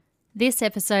This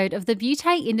episode of the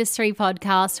Beauty Industry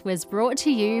Podcast was brought to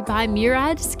you by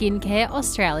Murad Skincare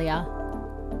Australia.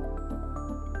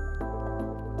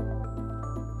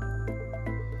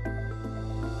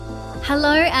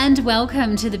 Hello and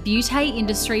welcome to the Beauty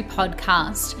Industry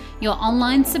Podcast, your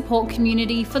online support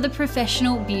community for the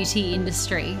professional beauty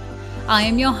industry. I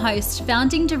am your host,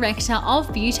 founding director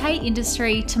of Beauty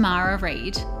Industry, Tamara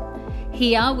Reid.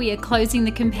 Here we are closing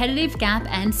the competitive gap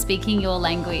and speaking your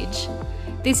language.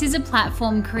 This is a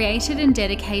platform created and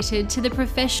dedicated to the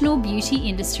professional beauty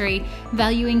industry,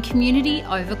 valuing community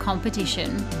over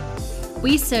competition.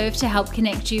 We serve to help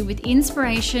connect you with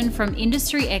inspiration from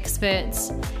industry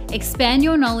experts, expand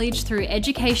your knowledge through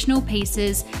educational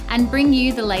pieces, and bring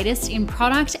you the latest in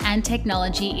product and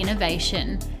technology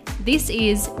innovation. This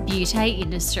is Beauty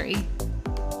Industry.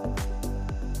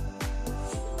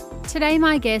 Today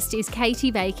my guest is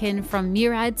Katie Bacon from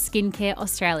Murad Skincare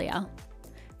Australia.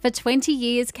 For 20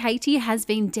 years, Katie has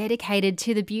been dedicated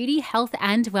to the beauty, health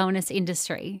and wellness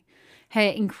industry. Her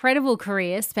incredible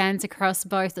career spans across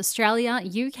both Australia,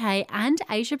 UK and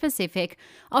Asia Pacific,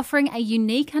 offering a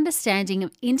unique understanding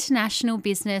of international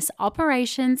business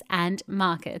operations and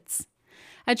markets.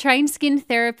 A trained skin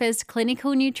therapist,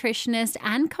 clinical nutritionist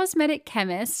and cosmetic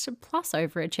chemist, plus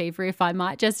overachiever if I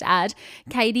might just add,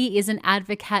 Katie is an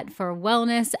advocate for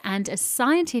wellness and a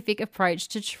scientific approach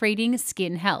to treating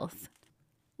skin health.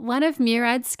 One of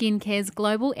Murad Skincare's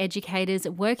global educators,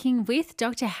 working with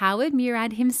Dr. Howard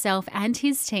Murad himself and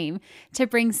his team to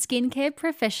bring skincare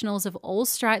professionals of all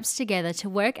stripes together to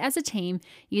work as a team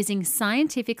using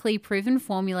scientifically proven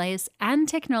formulas and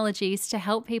technologies to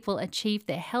help people achieve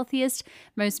their healthiest,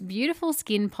 most beautiful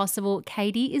skin possible.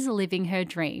 Katie is living her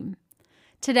dream.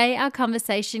 Today, our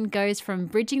conversation goes from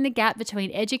bridging the gap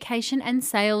between education and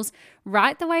sales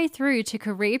right the way through to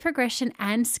career progression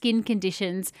and skin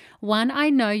conditions, one I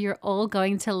know you're all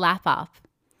going to lap up.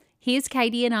 Here's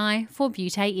Katie and I for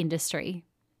Beauty Industry.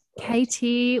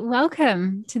 Katie,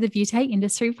 welcome to the Beauty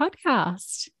Industry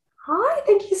Podcast. Hi,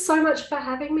 thank you so much for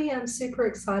having me. I'm super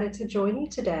excited to join you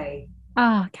today.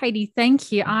 Katie,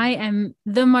 thank you. I am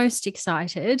the most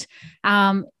excited.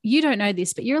 You don't know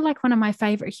this, but you're like one of my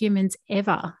favorite humans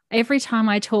ever. Every time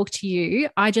I talk to you,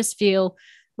 I just feel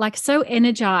like so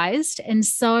energized and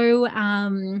so,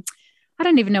 I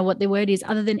don't even know what the word is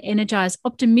other than energized,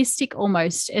 optimistic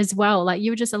almost as well. Like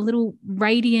you're just a little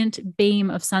radiant beam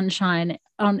of sunshine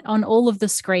on all of the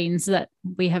screens that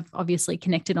we have obviously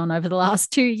connected on over the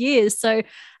last 2 years. So,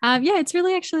 it's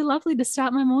really actually lovely to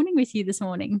start my morning with you this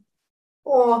morning.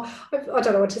 Or I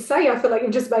don't know what to say. I feel like you've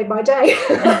just made my day.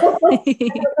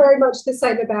 Very much the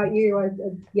same about you.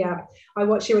 I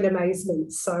watch you in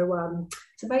amazement. So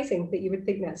it's amazing that you would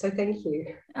think that. So thank you.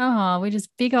 Oh, we're just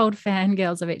big old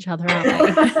fangirls of each other,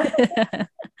 aren't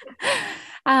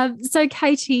we? So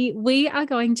Katie, we are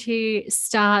going to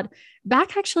start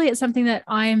back actually at something that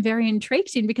I am very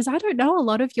intrigued in because I don't know a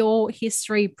lot of your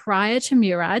history prior to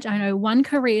Murad. I know one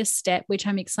career step, which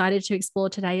I'm excited to explore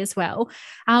today as well.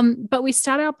 But we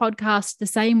start our podcast the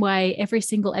same way every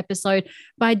single episode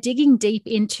by digging deep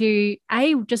into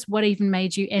just what even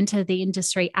made you enter the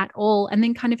industry at all, and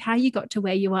then kind of how you got to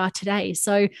where you are today.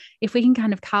 So if we can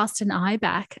kind of cast an eye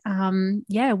back,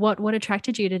 what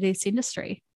attracted you to this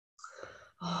industry?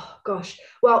 Oh gosh.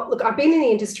 Well, look, I've been in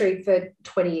the industry for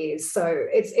 20 years, so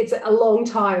it's a long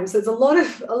time. So there's a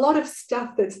lot of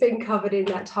stuff that's been covered in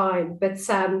that time. But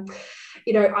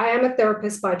I am a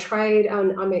therapist by trade,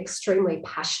 and I'm an extremely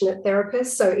passionate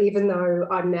therapist. So even though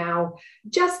I'm now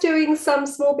just doing some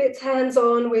small bits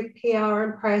hands-on with PR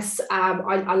and press,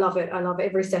 I love it. I love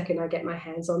every second I get my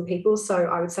hands on people. So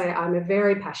I would say I'm a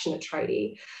very passionate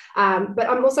tradie. But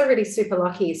I'm also really super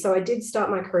lucky. So I did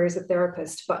start my career as a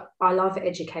therapist, but I love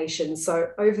education. So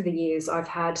over the years, I've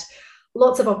had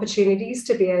lots of opportunities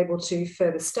to be able to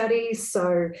further study.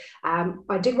 So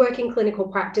I did work in clinical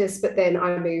practice, but then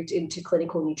I moved into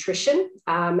clinical nutrition.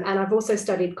 And I've also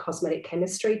studied cosmetic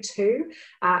chemistry too.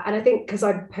 And I think because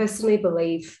I personally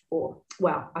believe,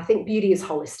 I think beauty is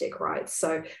holistic, right?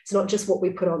 So it's not just what we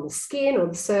put on the skin or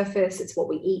the surface, it's what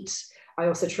we eat. I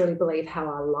also truly believe how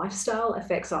our lifestyle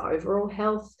affects our overall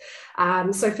health.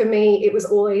 So for me, it was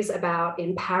always about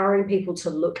empowering people to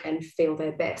look and feel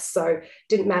their best. So it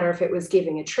didn't matter if it was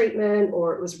giving a treatment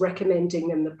or it was recommending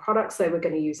them the products they were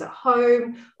going to use at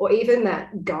home, or even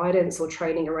that guidance or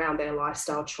training around their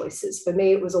lifestyle choices. For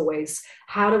me, it was always,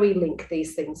 how do we link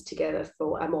these things together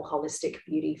for a more holistic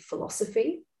beauty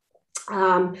philosophy?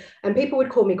 And people would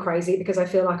call me crazy because I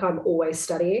feel like I'm always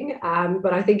studying.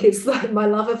 But I think it's like my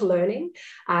love of learning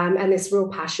and this real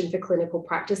passion for clinical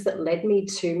practice that led me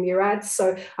to Murad.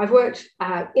 So I've worked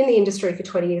in the industry for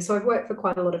 20 years. So I've worked for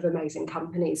quite a lot of amazing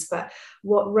companies. But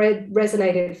what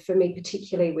resonated for me,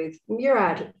 particularly with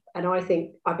Murad, and I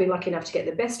think I've been lucky enough to get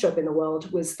the best job in the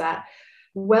world, was that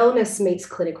wellness meets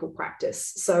clinical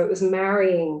practice. So it was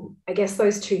marrying, I guess,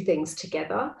 those two things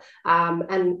together.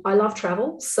 And I love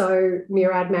travel. So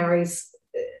Murad marries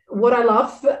what I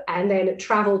love and then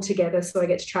travel together. So I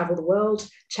get to travel the world,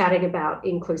 chatting about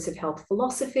inclusive health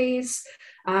philosophies.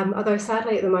 Although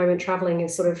sadly at the moment, traveling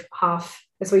is sort of half,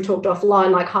 as we talked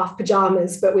offline, like half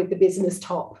pajamas, but with the business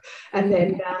top. And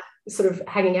then sort of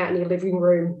hanging out in your living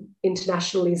room,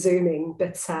 internationally Zooming.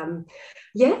 But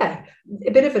yeah,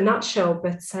 a bit of a nutshell.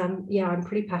 But yeah, I'm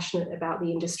pretty passionate about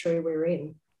the industry we're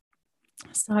in.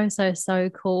 So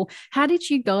cool. How did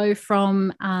you go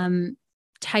from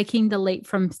taking the leap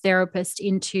from therapist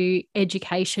into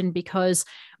education? Because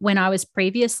when I was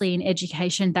previously in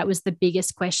education, that was the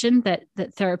biggest question that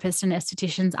therapists and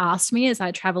estheticians asked me as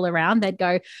I travel around. They'd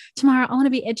go, Tamara, I want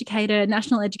to be educator,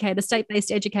 national educator,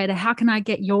 state-based educator. How can I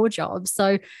get your job?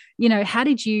 So, how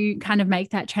did you kind of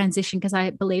make that transition? Because I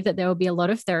believe that there will be a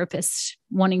lot of therapists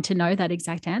wanting to know that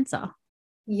exact answer.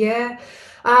 Yeah.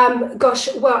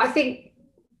 Gosh, well,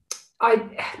 I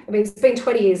mean, it's been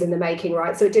 20 years in the making,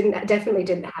 right? So it definitely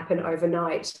didn't happen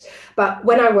overnight. But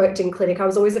when I worked in clinic, I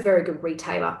was always a very good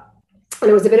retailer. And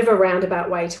it was a bit of a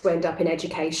roundabout way to end up in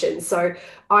education. So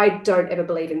I don't ever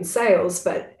believe in sales,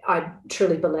 but I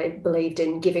truly believed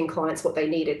in giving clients what they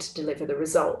needed to deliver the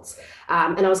results.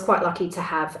 And I was quite lucky to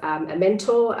have a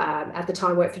mentor. At the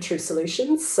time, worked for True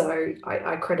Solutions. So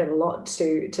I credit a lot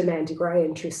to Mandy Gray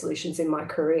and True Solutions in my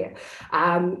career.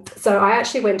 So I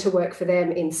actually went to work for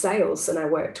them in sales, and I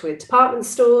worked with department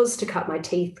stores to cut my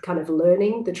teeth, kind of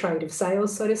learning the trade of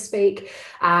sales, so to speak.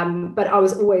 But I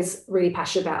was always really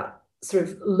passionate about sort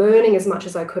of learning as much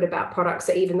as I could about products.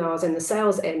 So even though I was in the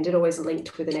sales end, it always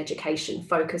linked with an education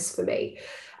focus for me.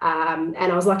 And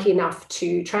I was lucky enough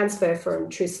to transfer from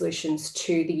True Solutions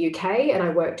to the UK, and I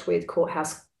worked with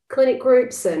Courthouse clinic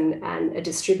groups and a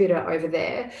distributor over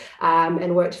there,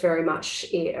 and worked very much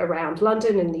around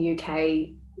London and the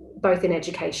UK, both in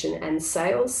education and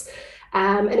sales.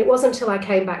 And it wasn't until I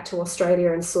came back to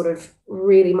Australia and sort of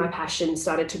really my passion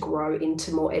started to grow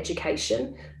into more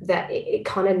education that it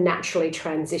kind of naturally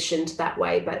transitioned that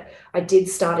way. But I did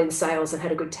start in sales and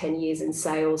had a good 10 years in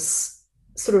sales,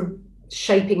 sort of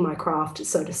shaping my craft,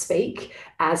 so to speak,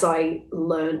 as I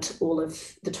learnt all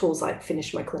of the tools. I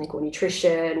finished my clinical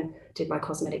nutrition, did my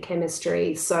cosmetic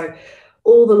chemistry. So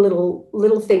all the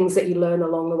little things that you learn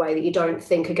along the way that you don't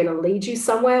think are going to lead you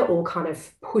somewhere or kind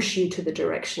of push you to the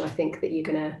direction I think that you're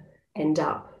going to end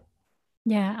up.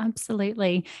 Yeah,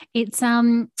 absolutely. It's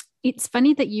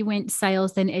funny that you went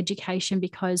sales then education,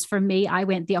 because for me, I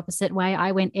went the opposite way.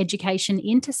 I went education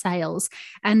into sales,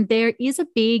 and there is a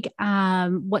big,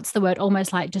 what's the word,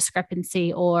 almost like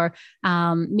discrepancy or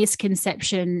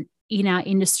misconception in our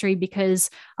industry, because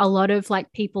a lot of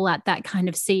like people at that kind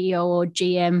of CEO or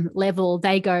GM level,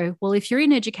 they go, well, if you're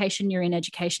in education, you're in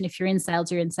education. If you're in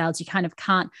sales, you're in sales. You kind of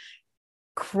can't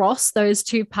cross those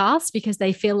two paths because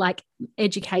they feel like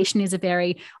education is a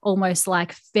very almost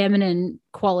like feminine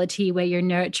quality where you're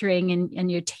nurturing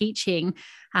and you're teaching,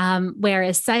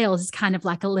 whereas sales is kind of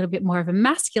like a little bit more of a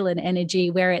masculine energy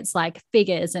where it's like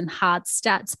figures and hard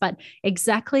stats. But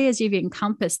exactly as you've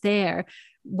encompassed there,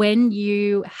 when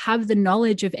you have the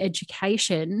knowledge of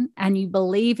education and you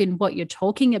believe in what you're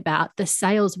talking about, the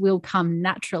sales will come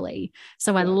naturally.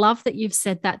 So I love that you've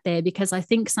said that there, because I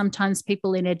think sometimes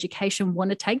people in education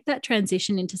want to take that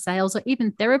transition into sales, or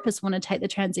even therapists want to take the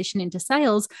transition into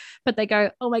sales, but they go,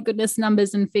 oh my goodness,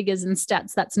 numbers and figures and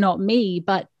stats, that's not me.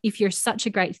 But if you're such a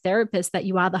great therapist that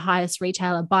you are the highest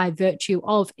retailer by virtue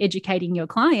of educating your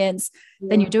clients,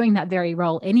 then you're doing that very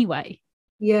role anyway.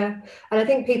 Yeah. And I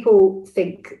think people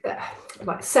think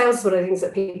like sales is one of the things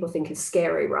that people think is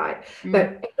scary, right?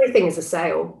 But everything is a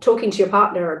sale. Talking to your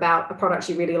partner about a product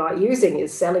you really like using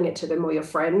is selling it to them, or your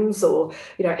friends, or,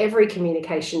 every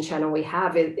communication channel we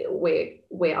have,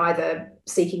 we're either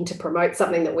seeking to promote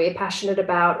something that we're passionate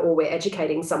about, or we're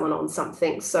educating someone on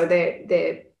something. So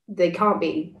they can't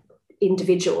be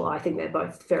individual. I think they're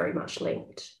both very much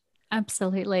linked.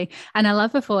 Absolutely. And I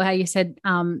love before how you said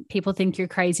people think you're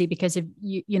crazy because of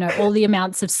all the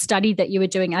amounts of study that you were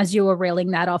doing as you were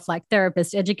reeling that off, like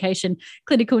therapist, education,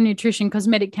 clinical nutrition,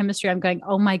 cosmetic chemistry. I'm going,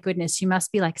 oh my goodness, you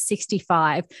must be like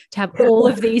 65 to have all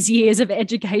of these years of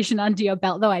education under your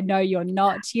belt, though I know you're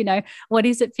not. What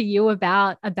is it for you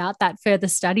about that further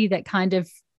study that kind of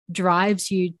drives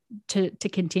you to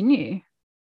continue?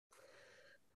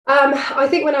 I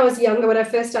think when I was younger, when I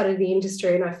first started the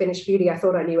industry and I finished beauty, I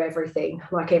thought I knew everything,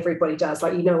 like everybody does,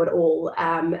 like you know it all.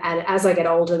 And as I get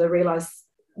older, I realize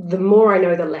the more I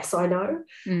know, the less I know.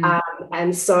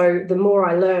 And so the more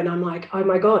I learn, I'm like, oh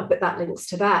my God, but that links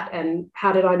to that. And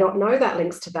how did I not know that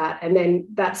links to that? And then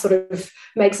that sort of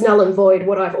makes null and void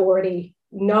what I've already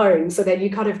known. So then you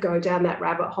kind of go down that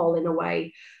rabbit hole in a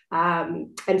way.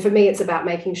 And for me, it's about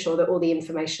making sure that all the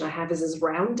information I have is as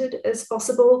rounded as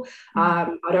possible. I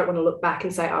don't want to look back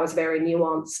and say I was very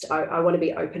nuanced. I want to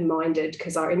be open-minded,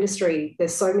 because our industry,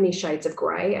 there's so many shades of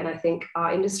grey. And I think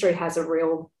our industry has a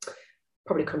real,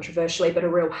 probably controversially, but a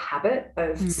real habit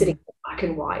of sitting black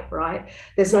and white, right?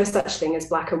 There's no such thing as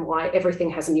black and white.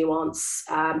 Everything has nuance.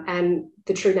 And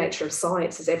the true nature of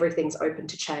science is everything's open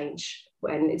to change,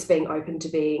 and it's being open to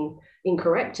being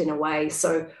incorrect in a way.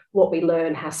 So what we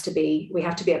learn has to be, we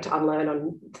have to be able to unlearn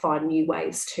and find new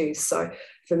ways too. So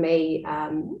for me,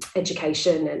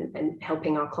 education and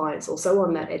helping our clients also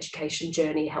on that education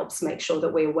journey helps make sure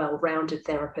that we're well-rounded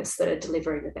therapists that are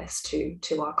delivering the best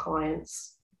to our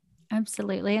clients.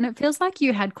 Absolutely. And it feels like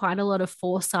you had quite a lot of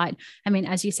foresight. I mean,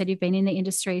 as you said, you've been in the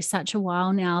industry such a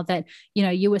while now that, you know,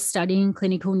 you were studying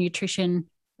clinical nutrition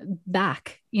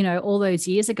back, you know, all those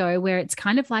years ago, where it's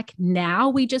kind of like now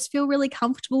we just feel really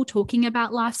comfortable talking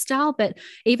about lifestyle. But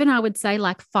even I would say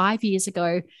like 5 years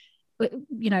ago,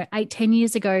 you know, 8-10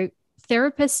 years ago,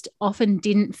 therapists often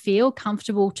didn't feel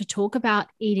comfortable to talk about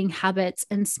eating habits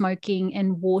and smoking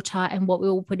and water and what we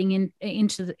were putting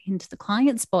into the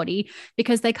client's body,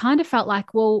 because they kind of felt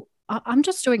like, well, I'm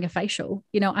just doing a facial,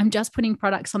 you know, I'm just putting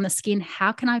products on the skin.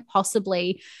 How can I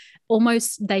possibly,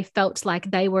 almost they felt like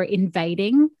they were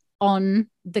invading on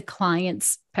the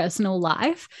client's personal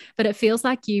life. But it feels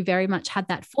like you very much had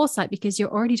that foresight, because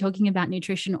you're already talking about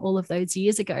nutrition all of those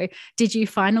years ago. Did you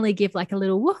finally give like a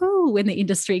little woohoo when the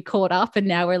industry caught up and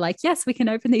now we're like, yes, we can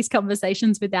open these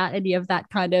conversations without any of that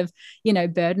kind of, you know,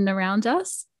 burden around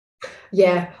us?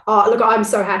 Yeah. Oh, look, I'm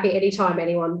so happy anytime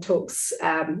anyone talks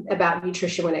about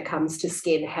nutrition when it comes to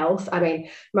skin health. I mean,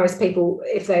 most people,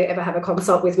 if they ever have a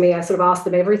consult with me, I sort of ask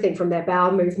them everything from their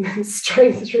bowel movements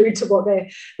straight through to what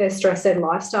their stress and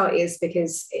lifestyle is,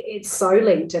 because it's so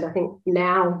linked. And I think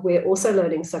now we're also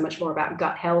learning so much more about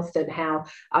gut health and how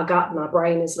our gut and our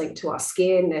brain is linked to our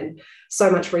skin. And so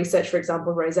much research, for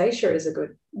example, rosacea is a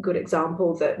good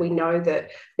example, that we know that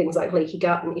things like leaky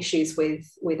gut and issues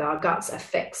with our guts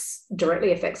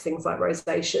directly affects things like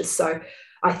rosacea. So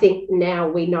I think now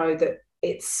we know that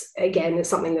it's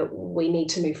something that we need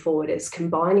to move forward as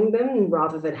combining them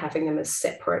rather than having them as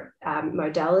separate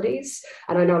modalities.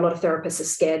 And I know a lot of therapists are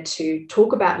scared to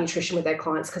talk about nutrition with their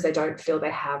clients because they don't feel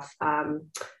they have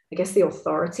I guess the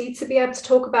authority to be able to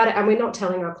talk about it. And we're not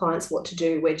telling our clients what to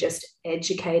do. We're just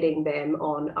educating them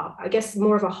on, I guess,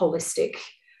 more of a holistic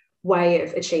way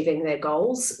of achieving their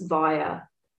goals via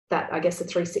that, I guess, the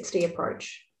 360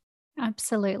 approach.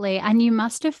 Absolutely. And you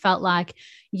must have felt like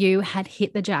you had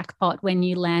hit the jackpot when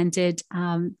you landed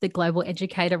the global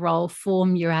educator role for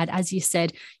Murad. As you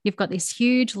said, you've got this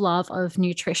huge love of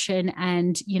nutrition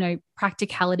and, you know,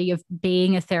 practicality of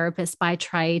being a therapist by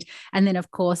trade. And then, of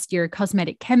course, your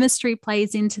cosmetic chemistry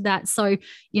plays into that. So,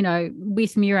 you know,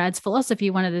 with Murad's philosophy,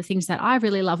 one of the things that I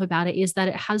really love about it is that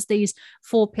it has these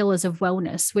 4 pillars of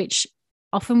wellness, which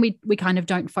often we kind of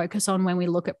don't focus on when we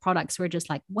look at products. We're just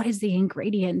like, what is the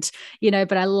ingredient? You know,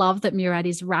 but I love that Murad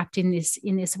is wrapped in this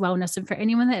wellness. And for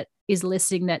anyone that is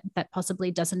listening that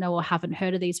possibly doesn't know or haven't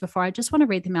heard of these before, I just want to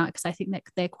read them out because I think that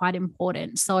they're quite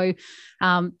important. So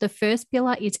the first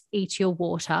pillar is eat your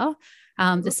water.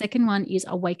 The second one is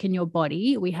awaken your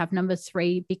body. We have number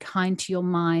 3, be kind to your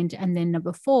mind. And then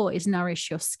number 4 is nourish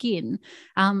your skin.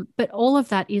 But all of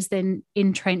that is then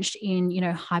entrenched in, you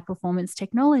know, high performance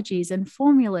technologies and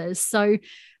formulas. So,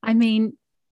 I mean,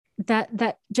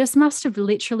 that just must have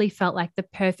literally felt like the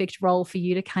perfect role for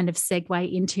you to kind of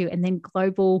segue into. And then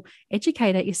global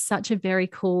educator is such a very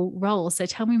cool role. So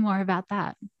tell me more about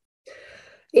that.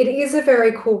 It is a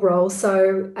very cool role.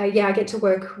 So, I get to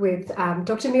work with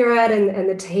Dr. Murad and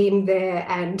the team there.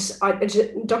 And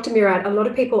Dr. Murad, a lot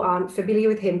of people aren't familiar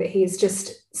with him, but he is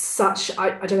just such,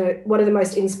 I don't know, one of the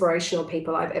most inspirational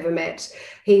people I've ever met.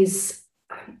 He's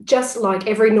just like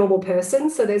every normal person.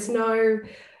 So there's no,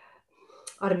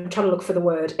 I'm trying to look for the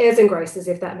word, airs and graces,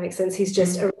 if that makes sense. He's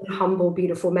just a really humble,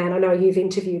 beautiful man. I know you've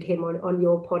interviewed him on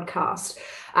your podcast.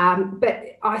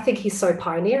 But I think he's so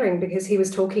pioneering because he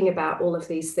was talking about all of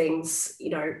these things,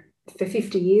 you know, for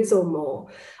 50 years or more.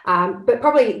 But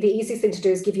probably the easiest thing to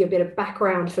do is give you a bit of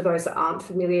background for those that aren't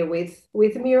familiar with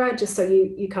Murad, just so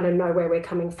you kind of know where we're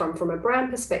coming from a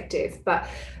brand perspective. But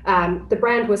the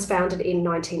brand was founded in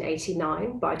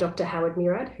 1989 by Dr. Howard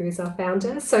Murad, who is our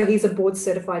founder. So he's a board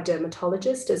certified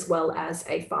dermatologist as well as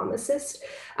a pharmacist.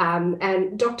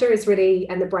 And Doctor is really,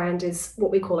 and the brand is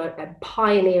what we call a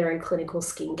pioneer in clinical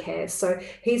skincare. So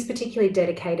he's particularly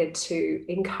dedicated to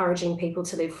encouraging people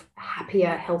to live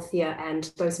happier, healthier,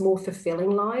 and those more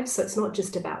fulfilling lives. So it's not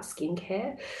just about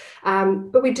skincare.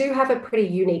 But we do have a pretty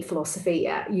unique philosophy.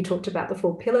 You talked about the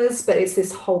 4 pillars, but it's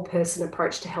this whole person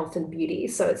approach to health and beauty.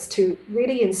 So it's to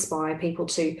really inspire people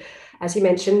to, as you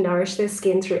mentioned, nourish their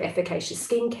skin through efficacious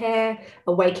skincare,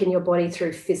 awaken your body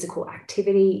through physical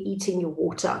activity, eating your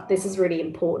water. This is really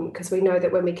important because we know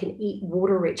that when we can eat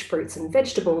water-rich fruits and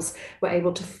vegetables, we're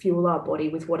able to fuel our body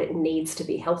with what it needs to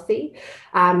be healthy.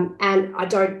 And I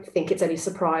don't think it's any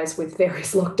surprise with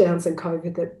various lockdowns and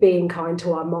COVID that being kind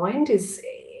to our mind is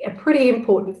a pretty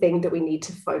important thing that we need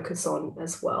to focus on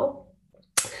as well.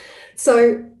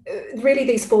 So really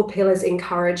these 4 pillars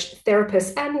encourage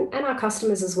therapists and our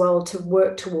customers as well to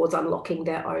work towards unlocking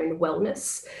their own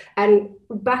wellness. And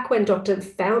back when Dr.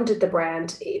 founded the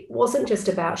brand, it wasn't just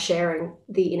about sharing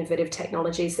the innovative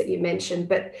technologies that you mentioned,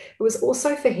 but it was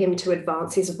also for him to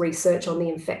advance his research on the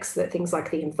effects that things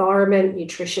like the environment,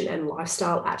 nutrition, and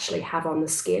lifestyle actually have on the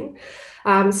skin.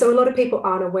 So a lot of people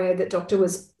aren't aware that Doctor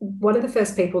was one of the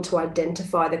first people to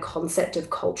identify the concept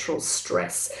of cultural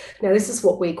stress. Now, this is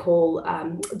what we call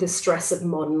the stress of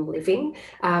modern living.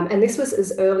 And this was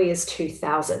as early as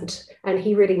 2000. And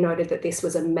he really noted that this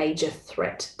was a major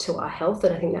threat to our health.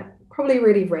 And I think that probably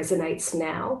really resonates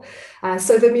now.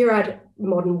 So the Murad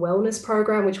Modern Wellness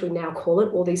Program, which we now call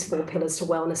it, all these 4 pillars to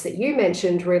wellness that you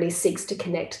mentioned, really seeks to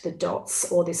connect the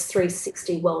dots, or this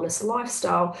 360 wellness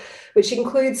lifestyle, which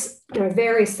includes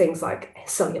various things like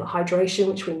cellular hydration,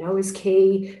 which we know is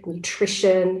key,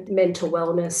 nutrition, mental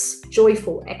wellness,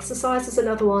 joyful exercise is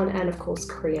another one, and of course,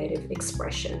 creative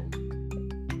expression.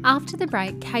 After the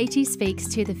break, Katie speaks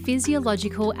to the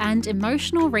physiological and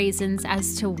emotional reasons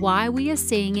as to why we are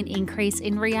seeing an increase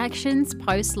in reactions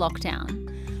post-lockdown.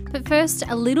 But first,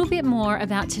 a little bit more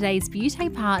about today's beauty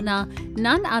partner,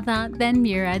 none other than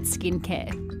Murad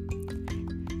Skincare.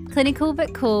 Clinical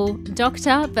but cool,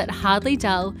 doctor but hardly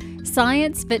dull,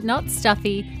 science but not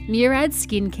stuffy, Murad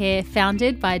Skincare,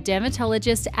 founded by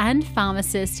dermatologist and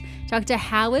pharmacist Dr.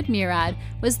 Howard Murad,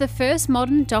 was the first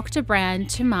modern doctor brand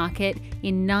to market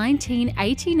in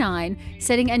 1989,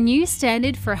 setting a new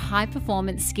standard for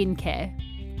high-performance skincare.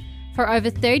 For over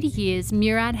 30 years,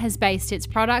 Murad has based its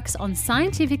products on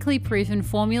scientifically proven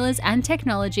formulas and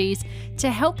technologies to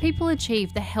help people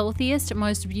achieve the healthiest,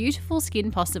 most beautiful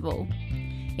skin possible.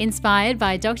 Inspired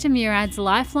by Dr. Murad's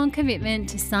lifelong commitment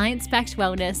to science-backed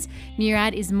wellness,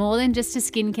 Murad is more than just a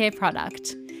skincare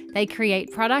product. They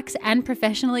create products and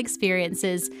professional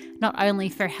experiences, not only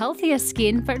for healthier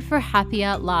skin, but for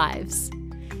happier lives.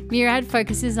 Murad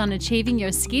focuses on achieving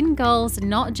your skin goals,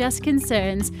 not just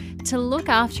concerns, to look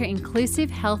after inclusive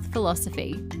health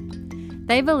philosophy.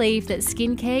 They believe that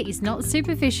skincare is not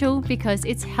superficial because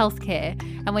it's healthcare,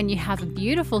 and when you have a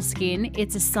beautiful skin,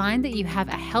 it's a sign that you have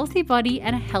a healthy body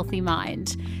and a healthy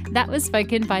mind. That was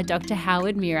spoken by Dr.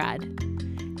 Howard Murad.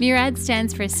 Murad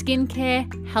stands for skincare,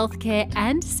 healthcare,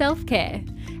 and self-care.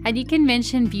 And you can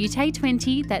mention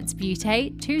Beauté20, that's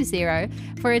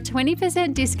Beauté20, for a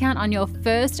 20% discount on your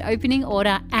first opening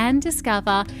order and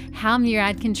discover how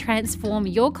Murad can transform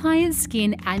your client's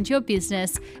skin and your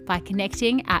business by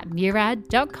connecting at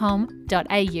murad.com.au.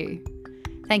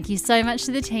 Thank you so much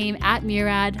to the team at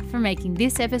Murad for making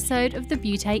this episode of the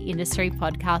Beauty Industry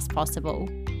Podcast possible.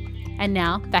 And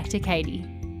now back to Katie.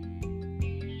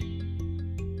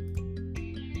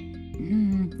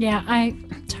 Yeah, I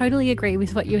totally agree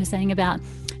with what you were saying about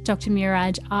Dr.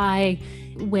 Murad.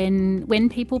 When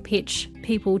people pitch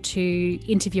people to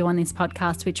interview on this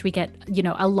podcast, which we get,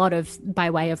 a lot of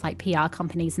by way of like PR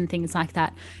companies and things like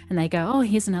that, and they go, oh,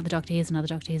 here's another doctor, here's another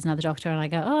doctor, here's another doctor. And I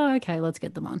go, oh, okay, let's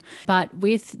get them on. But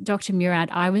with Dr.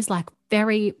 Murad, I was like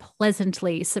very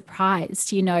pleasantly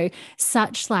surprised,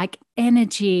 such like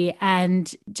energy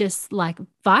and just like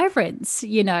vibrance,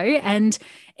 and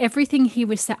everything he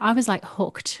was saying, I was like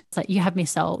hooked. It's like, you have me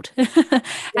sold.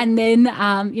 And then,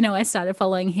 I started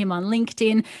following him on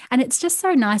LinkedIn, and it's just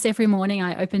so nice. Every morning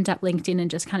I opened up LinkedIn and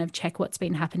just kind of check what's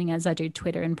been happening, as I do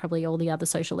Twitter and probably all the other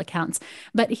social accounts.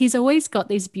 But he's always got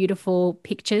these beautiful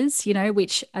pictures,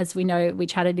 which, as we know, we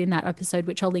chatted in that episode,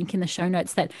 which I'll link in the show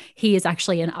notes, that he is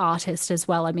actually an artist as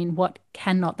well. I mean, what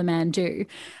cannot the man do?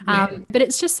 But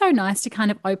it's just so nice to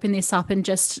kind of open this up and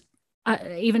just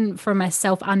even for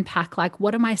myself, unpack like,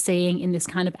 what am I seeing in this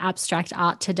kind of abstract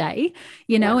art today?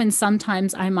 And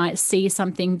sometimes I might see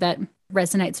something that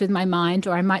resonates with my mind,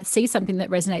 or I might see something that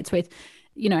resonates with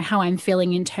how I'm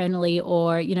feeling internally,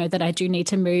 or that I do need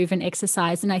to move and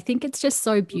exercise. And I think it's just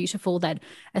so beautiful that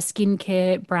a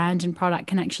skincare brand and product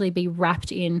can actually be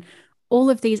wrapped in all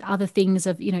of these other things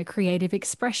of creative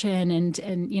expression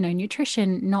and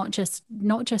nutrition, not just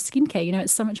skincare.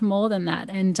 It's so much more than that.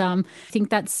 And I think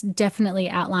that's definitely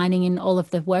outlining in all of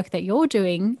the work that you're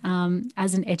doing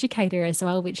as an educator as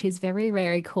well, which is very,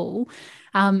 very cool.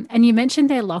 And you mentioned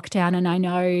their lockdown, and I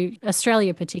know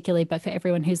Australia particularly, but for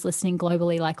everyone who's listening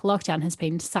globally, like, lockdown has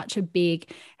been such a big,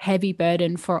 heavy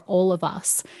burden for all of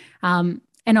us.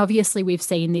 And obviously, we've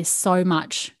seen this so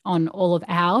much on all of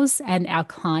ours and our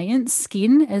clients'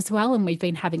 skin as well. And we've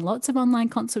been having lots of online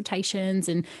consultations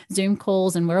and Zoom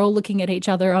calls, and we're all looking at each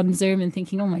other on Zoom and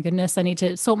thinking, oh my goodness, I need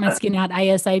to sort my skin out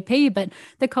ASAP. But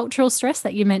the cultural stress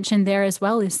that you mentioned there as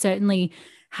well is certainly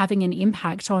having an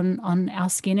impact on our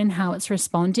skin and how it's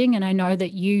responding. And I know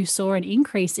that you saw an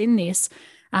increase in this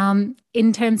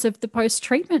in terms of the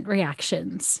post-treatment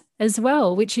reactions as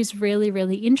well, which is really,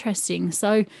 really interesting.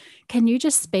 So can you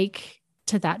just speak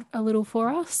to that a little for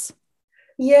us?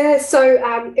 Yeah, so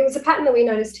it was a pattern that we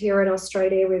noticed here in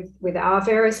Australia with our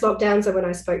various lockdowns. And when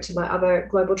I spoke to my other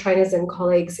global trainers and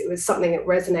colleagues, it was something that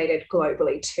resonated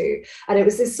globally too. And it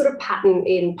was this sort of pattern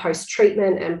in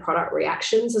post-treatment and product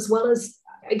reactions, as well as,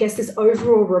 I guess, this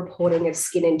overall reporting of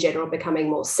skin in general becoming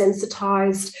more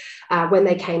sensitized when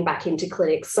they came back into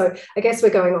clinics. So I guess we're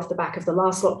going off the back of the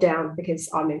last lockdown, because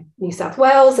I'm in New South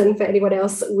Wales, and for anyone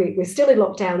else, we're still in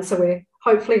lockdown. So we're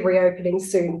hopefully reopening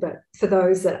soon. But for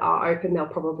those that are open, they'll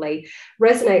probably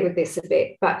resonate with this a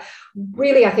bit. But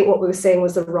really, I think what we were seeing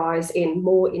was a rise in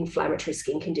more inflammatory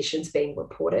skin conditions being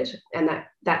reported. And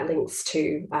that links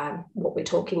to what we're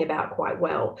talking about quite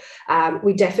well.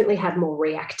 We definitely had more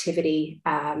reactivity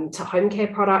to home care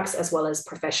products as well as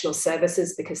professional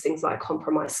services, because things like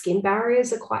compromised skin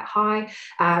barriers are quite high.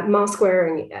 Mask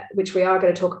wearing, which we are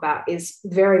going to talk about, is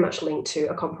very much linked to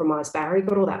a compromised barrier. You've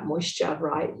got all that moisture,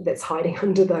 right, that's hiding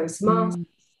under those masks.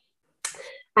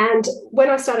 And when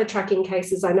I started tracking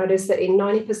cases, I noticed that in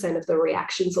 90% of the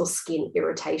reactions or skin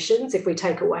irritations, if we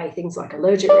take away things like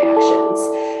allergic reactions,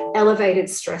 elevated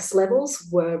stress levels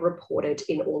were reported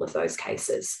in all of those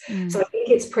cases. So I think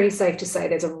it's pretty safe to say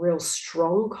there's a real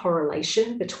strong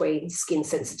correlation between skin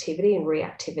sensitivity and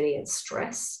reactivity and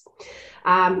stress.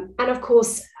 And of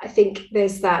course, I think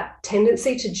there's that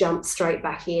tendency to jump straight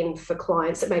back in for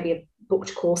clients that maybe have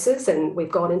booked courses and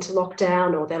we've gone into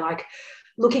lockdown, or they're like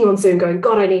looking on Zoom going,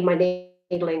 God, I need my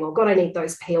needling, or God, I need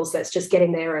those peels. Let's just get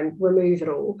in there and remove it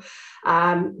all.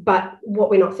 But what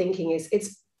we're not thinking is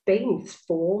it's been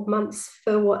 4 months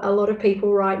for a lot of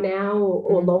people right now,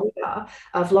 or longer,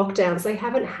 of lockdowns. They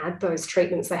haven't had those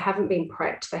treatments. They haven't been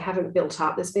prepped. They haven't built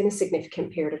up. There's been a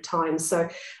significant period of time. So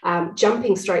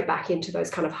jumping straight back into those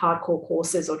kind of hardcore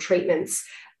courses or treatments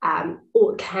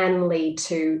or can lead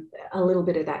to a little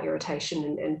bit of that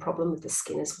irritation and problem with the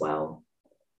skin as well.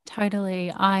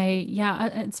 Totally.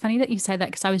 It's funny that you say that,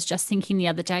 because I was just thinking the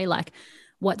other day, like,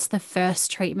 what's the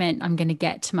first treatment I'm going to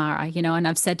get tomorrow? And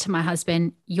I've said to my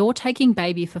husband, you're taking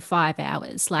baby for 5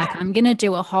 hours. Like, I'm going to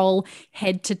do a whole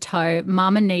head to toe.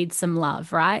 Mama needs some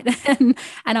love, right? And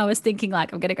I was thinking,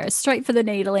 like, I'm going to go straight for the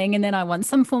needling, and then I want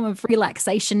some form of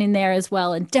relaxation in there as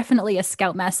well, and definitely a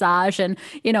scalp massage. And,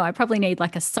 I probably need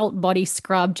like a salt body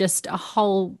scrub, just a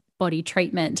whole body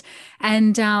treatment.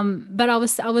 And but I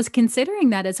was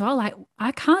considering that as well. Like,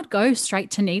 I can't go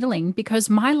straight to needling, because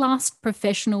my last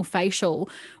professional facial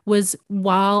was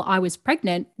while I was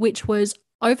pregnant, which was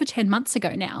over 10 months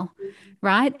ago now.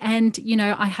 Right. And,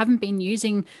 I haven't been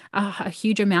using a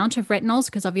huge amount of retinols,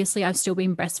 because obviously I've still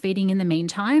been breastfeeding in the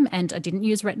meantime, and I didn't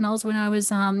use retinols when I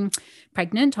was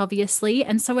pregnant, obviously.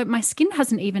 And so my skin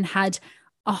hasn't even had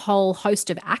a whole host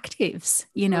of actives,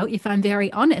 if I'm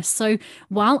very honest. So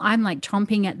while I'm like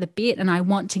chomping at the bit and I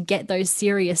want to get those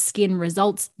serious skin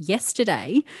results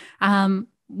yesterday,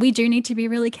 we do need to be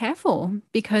really careful,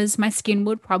 because my skin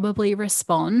would probably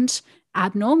respond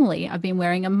abnormally. I've been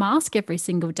wearing a mask every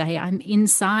single day. I'm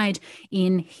inside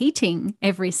in heating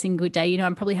every single day.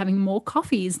 I'm probably having more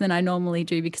coffees than I normally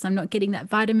do, because I'm not getting that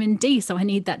vitamin D. So I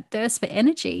need that thirst for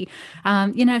energy.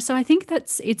 So I think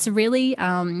it's really,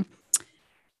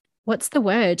 what's the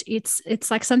word?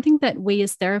 It's like something that we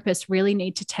as therapists really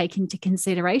need to take into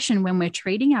consideration when we're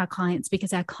treating our clients,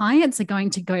 because our clients are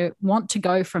going to want to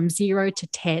go from 0 to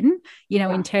 10,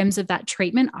 in terms of that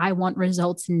treatment. I want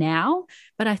results now.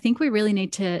 But I think we really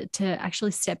need to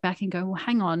actually step back and go, well,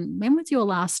 hang on, when was your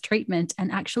last treatment?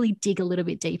 And actually dig a little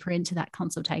bit deeper into that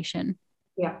consultation.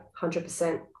 Yeah,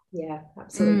 100%. Yeah,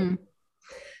 absolutely.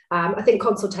 I think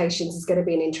consultations is going to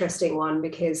be an interesting one,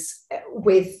 because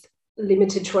with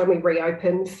limited to when we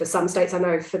reopen for some states, I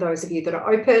know for those of you that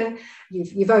are open,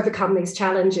 you've overcome these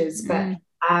challenges, but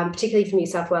particularly for New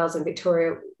South Wales and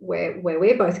Victoria, where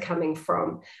we're both coming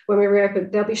from, when we reopen,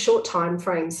 there'll be short time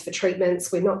frames for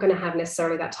treatments. We're not going to have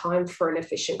necessarily that time for an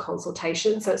efficient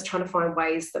consultation. So it's trying to find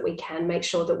ways that we can make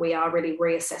sure that we are really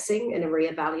reassessing and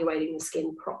reevaluating the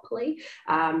skin properly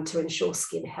to ensure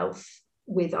skin health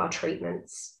with our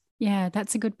treatments. Yeah,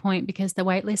 that's a good point, because the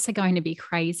wait lists are going to be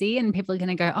crazy and people are going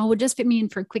to go, oh, well, just fit me in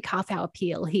for a quick half-hour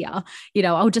peel here.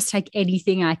 I'll just take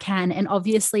anything I can. And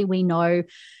obviously we know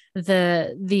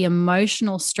the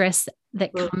emotional stress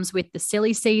that comes with the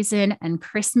silly season, and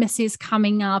Christmas is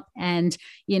coming up, and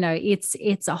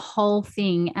it's a whole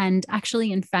thing. And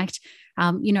actually, in fact,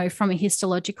 from a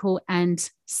histological and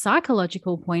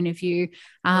psychological point of view,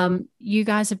 you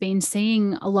guys have been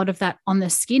seeing a lot of that on the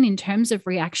skin in terms of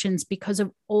reactions, because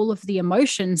of all of the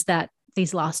emotions that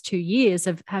these last 2 years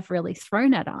have really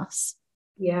thrown at us.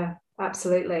 Yeah,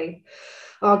 absolutely.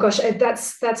 Oh gosh,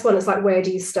 that's one. It's like, where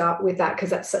do you start with that? Because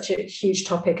that's such a huge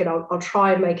topic, and I'll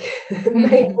try and make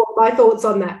my thoughts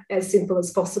on that as simple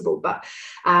as possible. But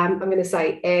I'm going to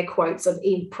say air quotes of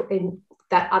in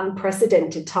that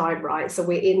unprecedented time, right? So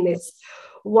we're in this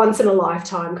once in a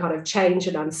lifetime kind of change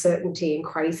and uncertainty and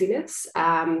craziness.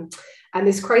 And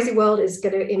this crazy world is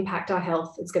going to impact our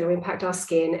health. It's going to impact our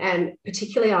skin, and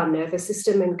particularly our nervous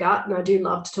system and gut. And I do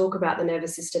love to talk about the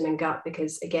nervous system and gut,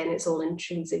 because again, it's all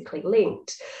intrinsically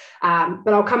linked.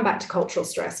 But I'll come back to cultural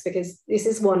stress, because this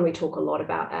is one we talk a lot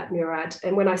about at Murad.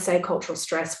 And when I say cultural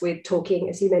stress, we're talking,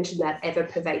 as you mentioned, that ever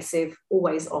pervasive,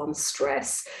 always on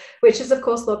stress, which is of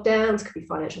course lockdowns, could be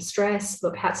financial stress.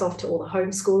 Look, hats off to all the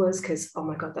homeschoolers, because oh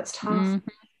my God, that's tough.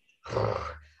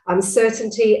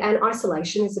 Uncertainty and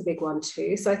isolation is a big one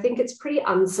too. So I think it's pretty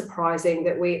unsurprising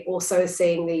that we're also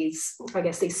seeing these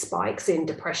spikes in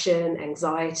depression,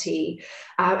 anxiety.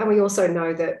 And we also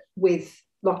know that with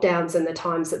lockdowns and the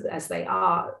times as they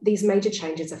are, these major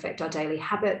changes affect our daily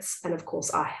habits and of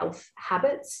course our health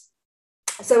habits.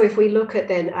 So if we look at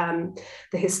then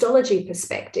the histology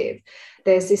perspective,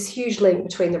 there's this huge link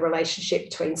between the relationship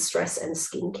between stress and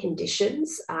skin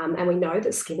conditions. And we know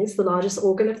that skin is the largest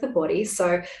organ of the body.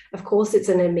 So of course, it's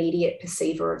an immediate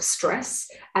perceiver of stress,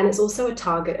 and it's also a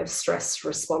target of stress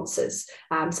responses.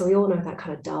 So we all know that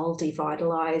kind of dull,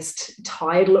 devitalized,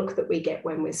 tired look that we get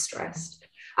when we're stressed.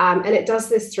 And it does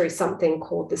this through something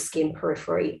called the skin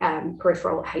peripheral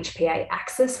HPA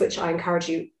axis, which I encourage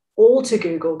you all to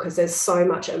Google, because there's so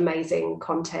much amazing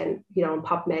content, on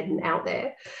PubMed and out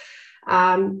there.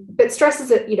 But stress is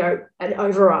an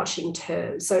overarching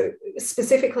term. So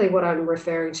specifically what I'm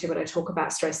referring to when I talk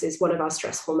about stress is one of our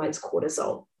stress hormones,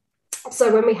 cortisol.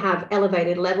 So when we have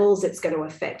elevated levels, it's going to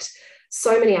affect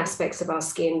so many aspects of our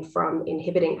skin, from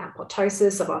inhibiting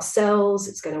apoptosis of our cells.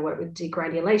 It's going to work with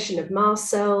degranulation of mast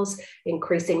cells,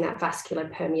 increasing that vascular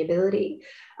permeability.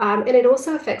 And it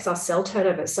also affects our cell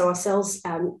turnover. So our cells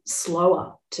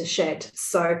slower to shed.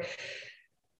 So,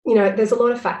 there's a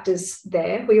lot of factors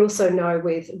there. We also know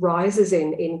with rises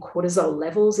in cortisol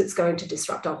levels, it's going to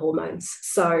disrupt our hormones.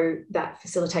 So that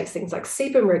facilitates things like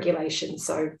sebum regulation.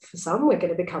 So for some, we're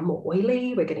going to become more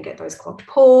oily. We're going to get those clogged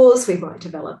pores. We might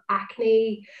develop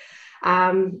acne.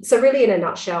 So really, in a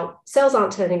nutshell, cells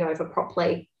aren't turning over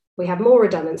properly. We have more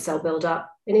redundant cell buildup,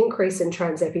 an increase in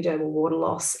transepidermal water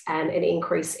loss, and an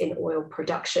increase in oil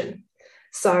production.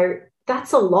 So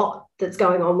that's a lot that's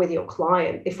going on with your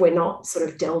client if we're not sort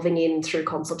of delving in through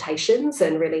consultations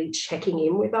and really checking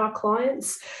in with our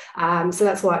clients. So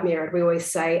that's why at Murad, we always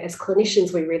say, as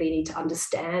clinicians, we really need to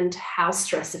understand how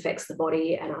stress affects the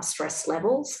body and our stress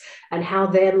levels, and how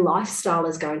their lifestyle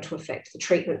is going to affect the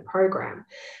treatment program.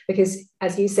 Because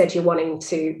as you said, you're wanting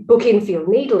to book in for your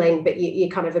needling, but you're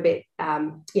kind of a bit,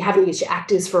 you haven't used your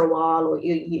actives for a while, or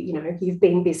you've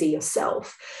been busy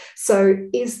yourself. So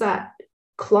is that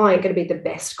client going to be the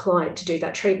best client to do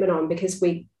that treatment on? Because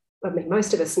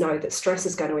most of us know that stress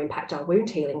is going to impact our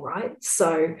wound healing, right?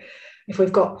 So if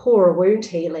we've got poorer wound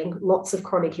healing, lots of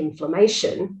chronic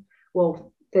inflammation,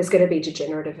 well, there's going to be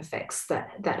degenerative effects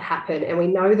that happen. And we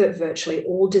know that virtually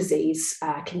all disease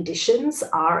conditions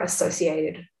are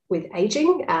associated with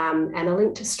aging and are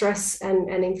linked to stress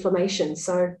and inflammation.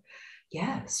 So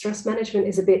yeah, stress management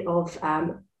is a bit of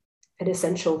an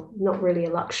essential, not really a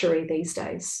luxury these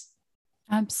days.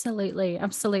 Absolutely.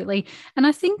 Absolutely. And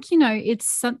I think, it's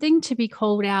something to be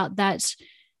called out that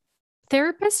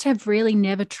therapists have really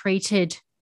never treated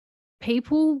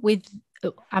people with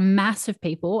a mass of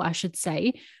people, I should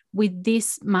say, with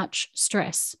this much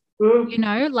stress.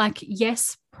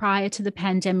 Yes, prior to the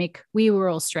pandemic, we were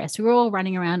all stressed. We were all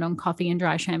running around on coffee and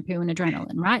dry shampoo and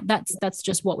adrenaline, right? That's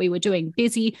just what we were doing.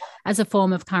 Busy as a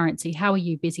form of currency. How are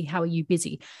you busy? How are you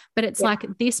busy? But it's like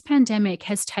this pandemic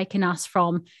has taken us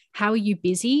from how are you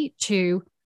busy to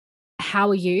how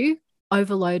are you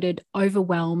overloaded,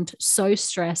 overwhelmed, so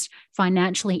stressed,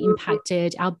 financially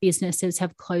impacted. Our businesses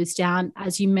have closed down.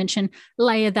 As you mentioned,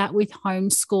 layer that with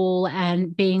homeschool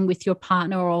and being with your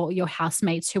partner or your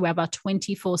housemates, whoever,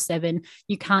 24/7.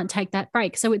 You can't take that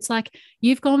break. So it's like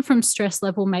you've gone from stress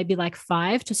level maybe like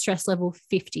 5 to stress level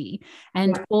 50.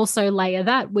 And also layer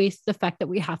that with the fact that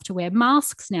we have to wear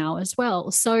masks now as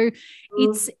well. So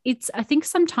it's I think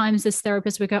sometimes as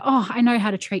therapists we go, oh, I know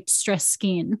how to treat stress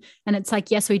skin. And it's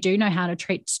like, yes, we do know how to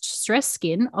treat stress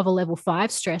skin of a level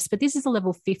 5 stress, but this is a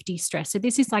level 50 stress. So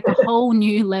this is like a whole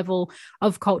new level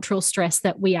of cultural stress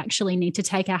that we actually need to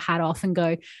take our hat off and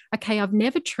go, okay, I've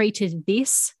never treated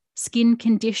this skin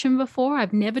condition before.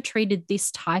 I've never treated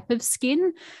this type of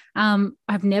skin.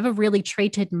 I've never really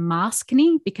treated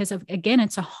maskne because again,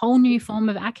 it's a whole new form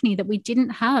of acne that we didn't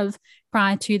have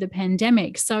prior to the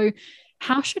pandemic. So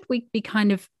how should we be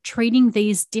kind of treating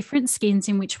these different skins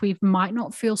in which we might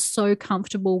not feel so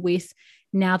comfortable with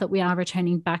now that we are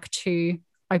returning back to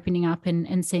opening up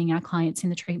and seeing our clients in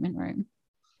the treatment room?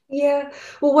 Yeah,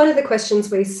 well, one of the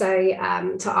questions we say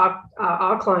to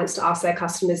our clients to ask their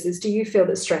customers is, do you feel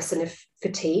that stress and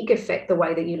fatigue affect the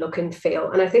way that you look and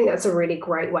feel? And I think that's a really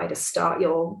great way to start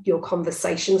your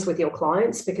conversations with your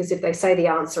clients, because if they say the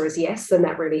answer is yes, then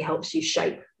that really helps you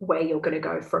shape where you're going to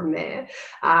go from there.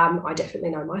 I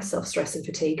definitely know myself, stress and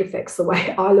fatigue affects the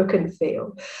way I look and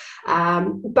feel.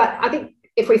 But I think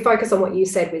if we focus on what you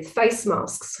said with face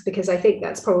masks, because I think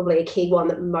that's probably a key one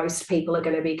that most people are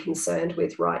going to be concerned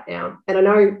with right now. And I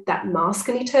know that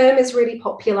maskne term is really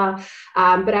popular,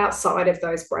 but outside of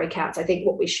those breakouts, I think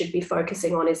what we should be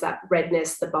focusing on is that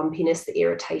redness, the bumpiness, the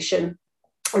irritation,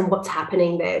 and what's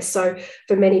happening there. So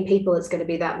for many people, it's going to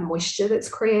be that moisture that's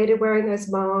created wearing those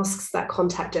masks, that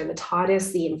contact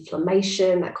dermatitis, the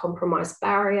inflammation, that compromised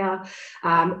barrier.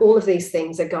 All of these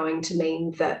things are going to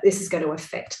mean that this is going to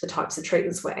affect the types of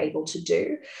treatments we're able to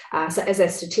do. So as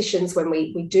estheticians, when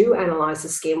we do analyze the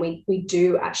skin, we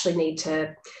do actually need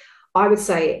to, I would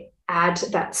say, add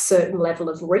that certain level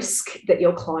of risk that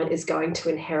your client is going to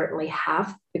inherently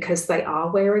have because they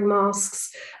are wearing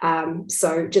masks.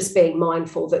 So just being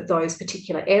mindful that those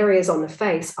particular areas on the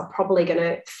face are probably going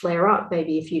to flare up,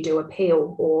 maybe if you do a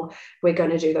peel or we're going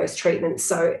to do those treatments.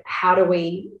 So how do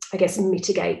we, I guess,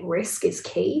 mitigate risk is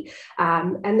key.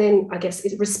 And then I guess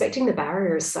respecting the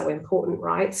barrier is so important,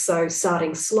 right? So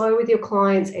starting slow with your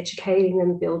clients, educating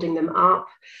them, building them up,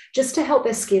 just to help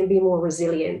their skin be more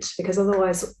resilient, because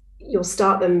otherwise you'll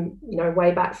start them,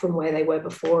 way back from where they were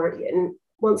before. And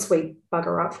once we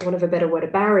bugger up, for want of a better word, a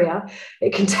barrier,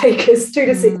 it can take us 2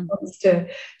 to 6 months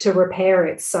to repair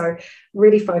it. So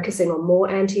really focusing on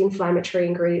more anti-inflammatory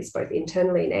ingredients, both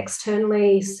internally and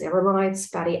externally, ceramides,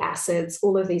 fatty acids,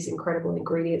 all of these incredible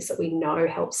ingredients that we know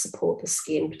help support the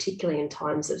skin, particularly in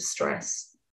times of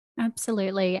stress.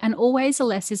 Absolutely. And always a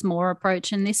less is more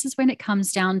approach. And this is when it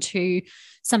comes down to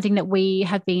something that we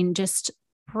have been just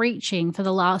preaching for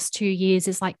the last 2 years,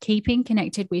 is like keeping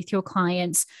connected with your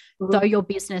clients. Though your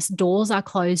business doors are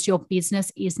closed, your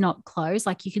business is not closed.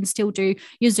 Like you can still do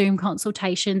your Zoom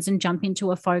consultations and jump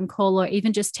into a phone call or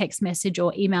even just text message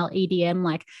or email EDM,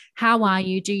 like, how are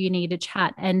you? Do you need a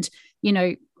chat? And,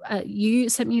 you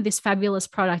sent me this fabulous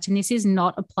product, and this is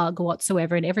not a plug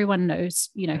whatsoever. And everyone knows,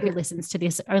 who listens to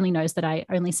this only knows that I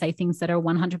only say things that are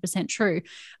 100% true.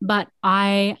 But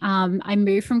I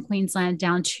moved from Queensland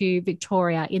down to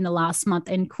Victoria in the last month,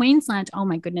 and Queensland, oh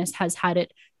my goodness, has had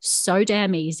it so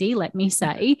damn easy, let me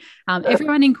say.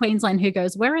 Everyone in Queensland who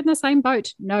goes, we're in the same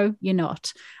boat. No, you're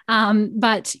not.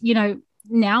 But,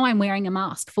 now I'm wearing a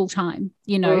mask full time,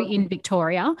 in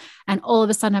Victoria, and all of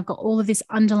a sudden I've got all of this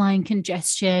underlying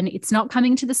congestion. It's not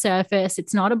coming to the surface.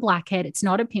 It's not a blackhead. It's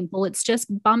not a pimple. It's just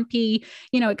bumpy.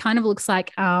 It kind of looks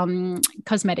like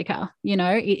cosmetica,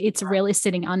 it's really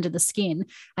sitting under the skin.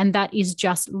 And that is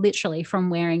just literally from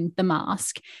wearing the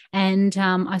mask. And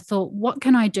I thought, what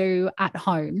can I do at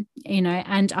home?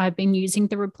 And I've been using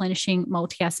the replenishing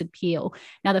multi-acid peel.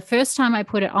 Now, the first time I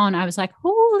put it on, I was like,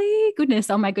 holy goodness.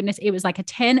 Oh my goodness. It was like like a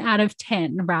 10 out of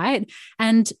 10, right?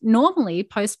 And normally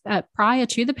prior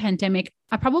to the pandemic,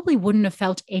 I probably wouldn't have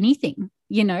felt anything,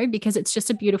 because it's just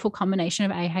a beautiful combination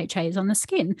of AHAs on the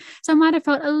skin. So I might have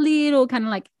felt a little kind of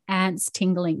like ants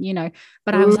tingling,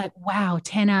 but I was like, wow,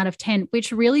 10 out of 10,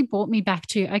 which really brought me back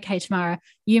to, okay, Tamara,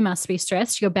 you must be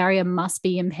stressed. Your barrier must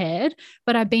be impaired.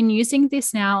 But I've been using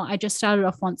this now. I just started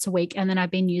off once a week, and then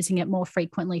I've been using it more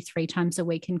frequently, 3 times a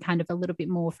week, and kind of a little bit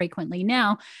more frequently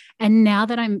now. And now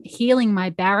that I'm healing my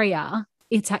barrier,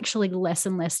 it's actually less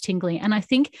and less tingly. And I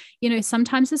think,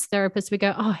 sometimes as therapists, we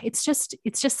go, oh, it's just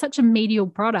such a medial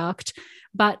product.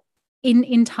 But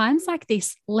in times like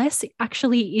this, less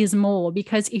actually is more,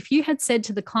 because if you had said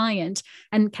to the client,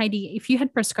 and Katie, if you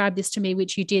had prescribed this to me,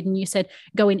 which you did, and you said,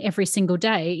 go in every single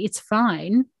day, it's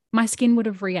fine, my skin would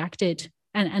have reacted,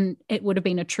 and it would have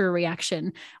been a true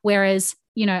reaction. Whereas,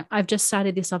 I've just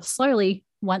started this off slowly,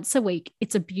 once a week.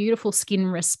 It's a beautiful skin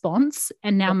response.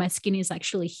 And now my skin is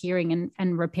actually hearing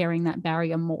and repairing that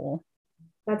barrier more.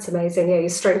 That's amazing. Yeah, you're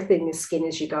strengthening your skin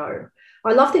as you go.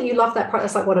 I love that you love that product.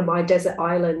 That's like one of my desert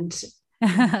island,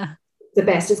 the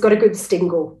best. It's got a good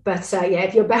stingle. But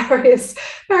if your barrier's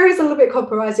a little bit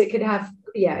compromised, it can have,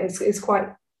 it's quite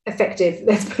effective.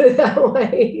 Let's put it that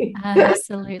way.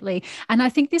 Absolutely. And I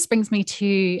think this brings me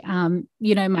to,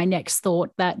 my next thought,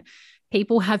 that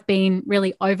people have been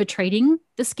really over-treating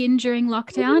the skin during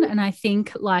lockdown. And I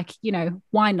think,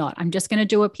 why not? I'm just going to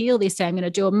do a peel this day. I'm going to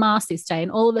do a mask this day.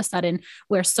 And all of a sudden,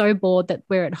 we're so bored that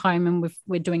we're at home and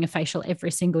we're doing a facial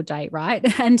every single day,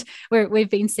 right? And we've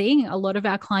been seeing a lot of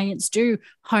our clients do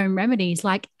home remedies,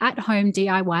 like at-home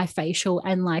DIY facial,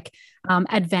 and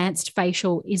advanced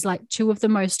facial is like 2 of the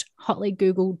most hotly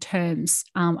Googled terms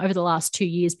over the last 2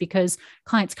 years, because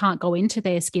clients can't go into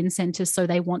their skin centers, so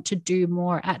they want to do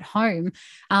more at home.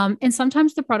 And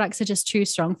sometimes the products are just too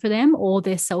strong for them, or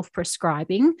they're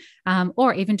self-prescribing,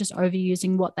 or even just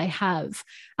overusing what they have.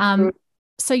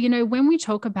 So, when we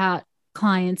talk about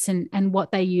clients and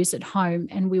what they use at home,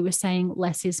 and we were saying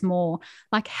less is more,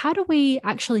 how do we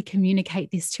actually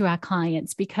communicate this to our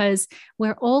clients? Because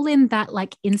we're all in that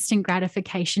instant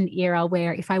gratification era,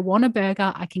 where if I want a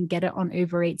burger, I can get it on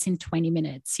Uber Eats in 20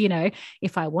 minutes.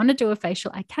 If I want to do a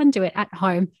facial, I can do it at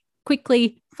home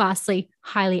quickly, fastly,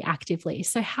 highly actively.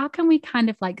 So how can we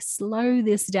kind of slow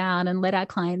this down and let our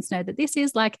clients know that this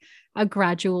is a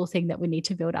gradual thing that we need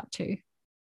to build up to?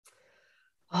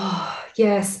 Oh,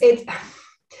 yes.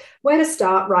 Where to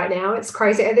start right now? It's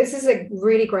crazy. And this is a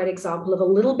really great example of a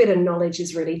little bit of knowledge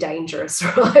is really dangerous,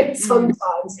 right?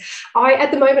 Sometimes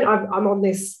at the moment, I'm on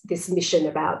this mission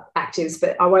about actives,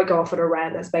 but I won't go off on a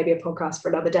rant. That's maybe a podcast for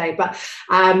another day. But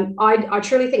I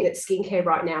truly think that skincare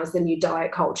right now is the new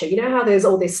diet culture. You know how there's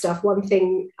all this stuff, one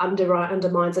thing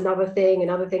undermines another thing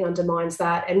undermines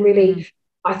that. And really,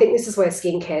 I think this is where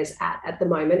skincare is at the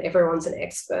moment. Everyone's an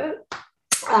expert.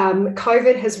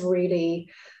 COVID has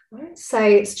really, I don't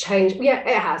say it's changed. Yeah,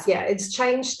 it has. Yeah, it's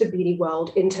changed the beauty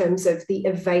world in terms of the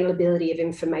availability of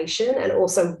information, and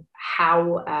also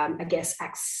how,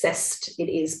 accessed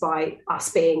it is by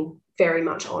us being very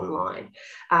much online.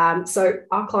 So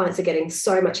our clients are getting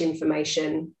so much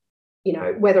information,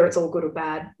 whether it's all good or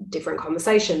bad, different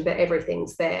conversation, but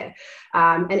everything's there.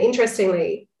 And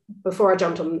interestingly, before I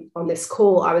jumped on this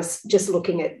call, I was just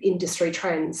looking at industry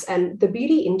trends, and the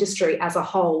beauty industry as a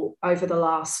whole over the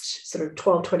last sort of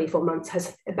 12, 24 months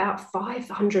has about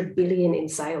 500 billion in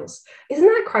sales. Isn't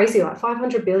that crazy?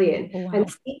 500 billion. Wow.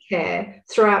 And skincare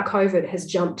throughout COVID has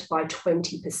jumped by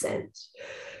 20%.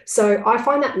 So I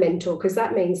find that mental, because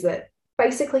that means that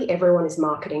basically everyone is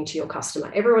marketing to your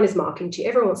customer. Everyone is marketing to you.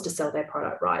 Everyone wants to sell their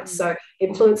product, right? So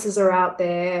influencers are out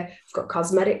there. We've got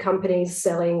cosmetic companies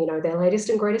selling, their latest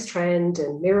and greatest trend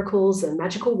and miracles and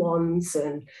magical wands.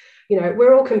 And,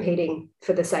 we're all competing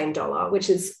for the same dollar, which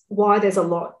is why there's a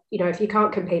lot, if you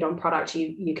can't compete on product,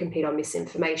 you compete on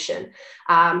misinformation.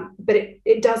 But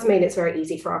it does mean it's very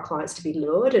easy for our clients to be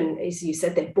lured. And as you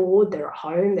said, they're bored, they're at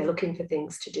home, they're looking for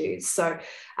things to do. So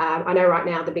I know right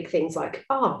now the big things like,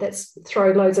 let's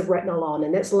throw loads of retinol on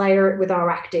and let's layer it with our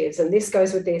actives, and this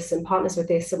goes with this and partners with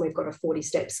this, and we've got a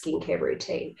 40-step skincare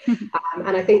routine.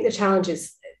 And I think the challenge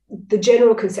is the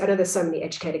general consumer. I know there's so many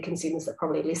educated consumers that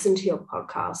probably listen to your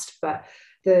podcast, but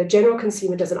the general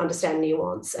consumer doesn't understand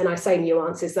nuance. And I say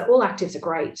nuance is that all actives are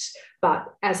great, but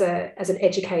as an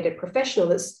educated professional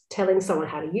that's telling someone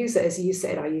how to use it, as you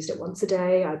said, I used it once a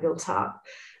day, I built up,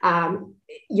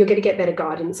 you're going to get better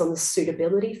guidance on the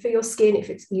suitability for your skin, if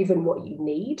it's even what you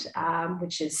need,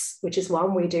 which is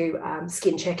one. We do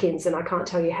skin check-ins, and I can't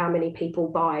tell you how many people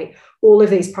buy all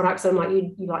of these products. I'm like,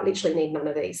 you literally need none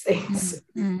of these things.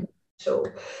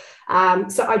 Sure.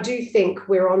 So I do think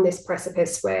we're on this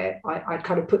precipice where I'd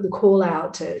kind of put the call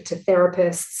out to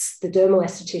therapists, the dermal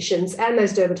estheticians, and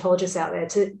those dermatologists out there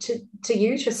to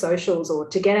use your socials or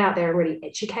to get out there and really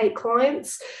educate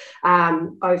clients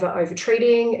over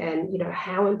treating and, you know,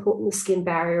 how important the skin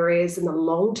barrier is and the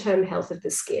long-term health of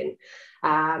the skin.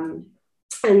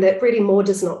 And that really more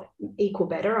does not equal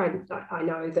better. I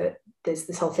know that there's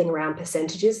this whole thing around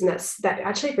percentages, and that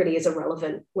actually really is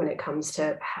irrelevant when it comes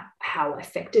to how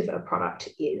effective a product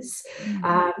is.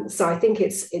 So I think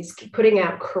it's putting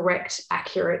out correct,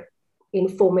 accurate,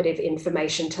 informative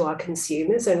information to our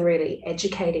consumers and really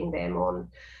educating them on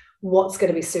what's going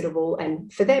to be suitable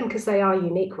and for them, because they are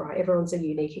unique, right? Everyone's a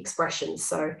unique expression.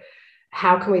 So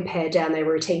how can we pare down their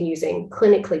routine using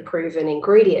clinically proven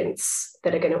ingredients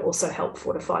that are going to also help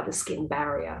fortify the skin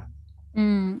barrier?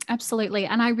 Absolutely.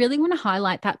 And I really want to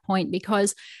highlight that point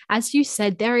because, as you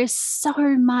said, there is so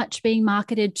much being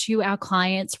marketed to our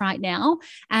clients right now.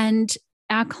 And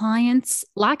our clients,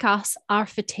 like us, are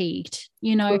fatigued.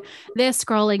 You know, they're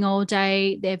scrolling all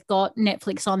day. They've got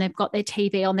Netflix on, they've got their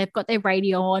TV on, they've got their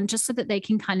radio on, just so that they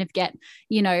can kind of get,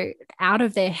 you know, out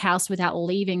of their house without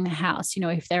leaving the house, you know,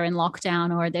 if they're in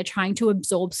lockdown, or they're trying to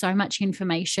absorb so much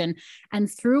information. And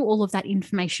through all of that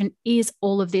information is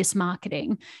all of this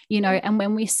marketing, you know, and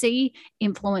when we see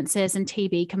influencers and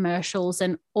TV commercials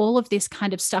and all of this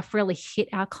kind of stuff really hit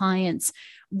our clients,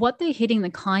 what they're hitting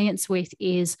the clients with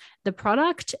is the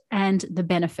product and the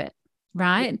benefit,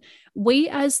 right? We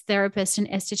as therapists and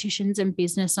estheticians and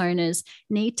business owners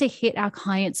need to hit our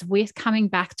clients with, coming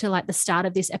back to like the start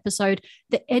of this episode,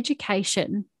 the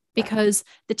education. Because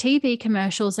the TV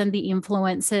commercials and the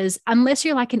influencers, unless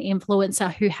you're like an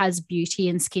influencer who has beauty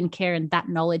and skincare and that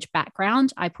knowledge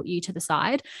background, I put you to the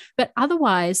side. But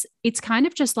otherwise, it's kind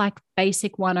of just like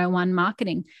basic 101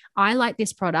 marketing. I like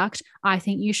this product. I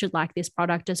think you should like this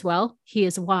product as well.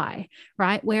 Here's why,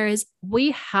 right? Whereas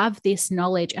we have this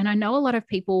knowledge. And I know a lot of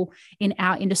people in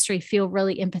our industry feel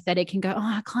really empathetic and go, oh,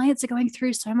 our clients are going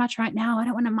through so much right now. I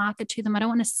don't want to market to them. I don't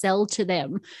want to sell to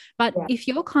them. But if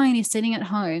your client is sitting at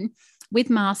home with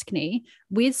maskne,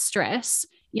 with stress,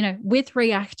 you know, with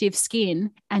reactive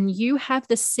skin, and you have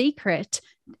the secret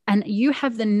and you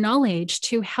have the knowledge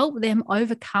to help them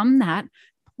overcome that,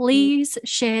 please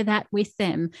share that with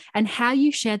them. And how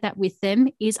you share that with them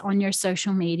is on your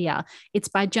social media. It's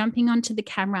by jumping onto the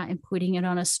camera and putting it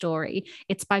on a story.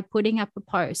 It's by putting up a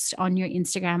post on your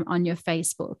Instagram, on your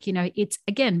Facebook. You know, it's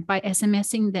again by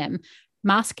SMSing them.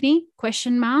 Maskne ?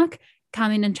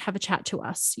 Come in and have a chat to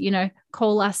us, you know,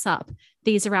 call us up.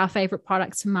 These are our favorite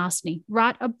products from Maskne.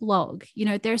 Write a blog. You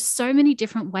know, there's so many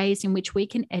different ways in which we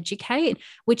can educate,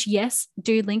 which, yes,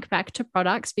 do link back to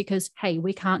products because, hey,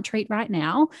 we can't treat right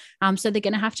now. So they're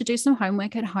going to have to do some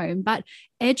homework at home. But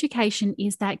education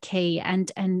is that key. And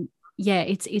yeah,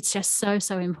 it's just so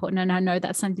important. And I know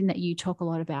that's something that you talk a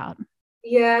lot about.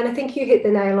 Yeah, and I think you hit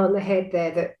the nail on the head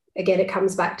there, that again, it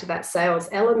comes back to that sales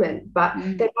element, but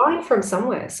they're buying from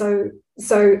somewhere. So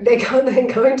they're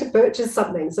going to purchase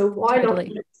something. So why not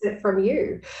purchase it from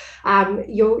you?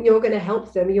 You're going to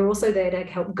help them. You're also there to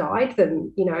help guide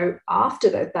them, you know, after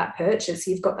that purchase.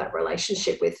 You've got that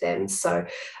relationship with them. So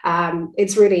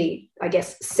it's really, I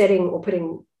guess, setting or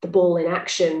putting the ball in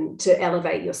action to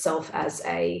elevate yourself as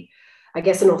an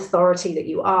authority that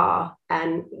you are,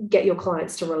 and get your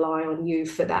clients to rely on you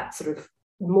for that sort of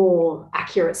more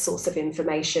accurate source of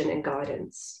information and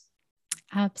guidance.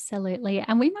 Absolutely.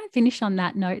 And we might finish on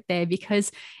that note there,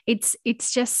 because it's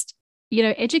just, you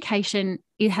know, education,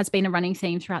 it has been a running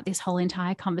theme throughout this whole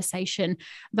entire conversation.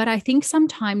 But I think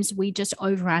sometimes we just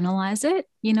overanalyze it,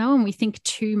 you know, and we think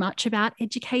too much about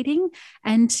educating.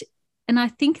 And I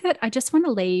think that I just want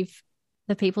to leave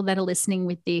the people that are listening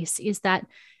with this, is that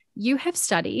you have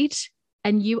studied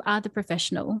and you are the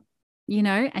professional, you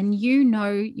know, and you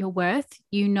know your worth,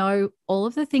 you know all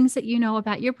of the things that you know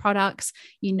about your products,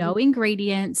 you know,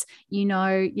 ingredients, you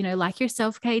know, like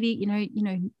yourself, Katie, you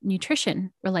know,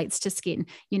 nutrition relates to skin,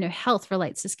 you know, health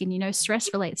relates to skin, you know, stress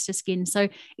relates to skin. So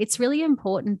it's really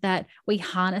important that we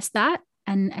harness that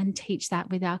and teach that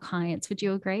with our clients. Would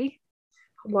you agree?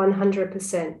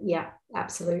 100%. Yeah,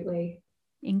 absolutely.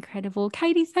 Incredible.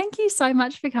 Katie, thank you so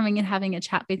much for coming and having a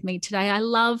chat with me today. I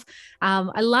love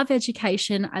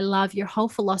education. I love your whole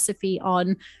philosophy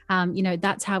on, you know,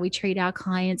 that's how we treat our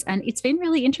clients. And it's been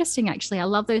really interesting, actually. I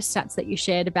love those stats that you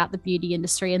shared about the beauty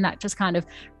industry. And that just kind of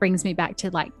brings me back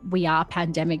to like, we are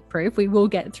pandemic proof. We will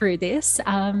get through this. So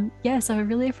I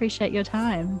really appreciate your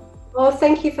time. Oh,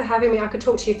 thank you for having me. I could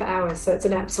talk to you for hours. So it's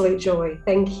an absolute joy.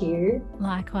 Thank you.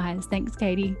 Likewise. Thanks,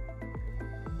 Katie.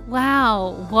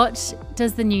 Wow, what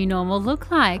does the new normal look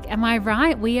like? Am I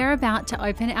right? We are about to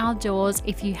open our doors,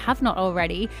 if you have not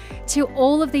already, to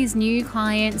all of these new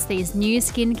clients, these new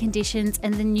skin conditions,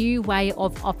 and the new way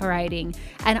of operating.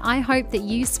 And I hope that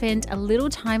you spend a little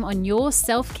time on your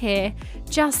self-care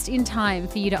just in time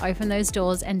for you to open those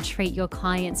doors and treat your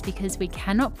clients, because we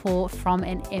cannot pour from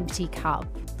an empty cup.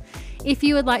 If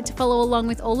you would like to follow along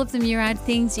with all of the Murad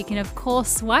things, you can of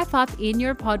course swipe up in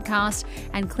your podcast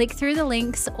and click through the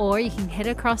links, or you can head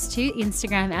across to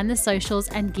Instagram and the socials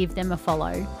and give them a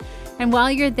follow. And while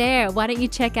you're there, why don't you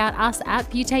check out us at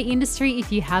Beauté Industry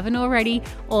if you haven't already,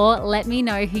 or let me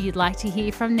know who you'd like to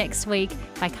hear from next week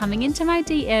by coming into my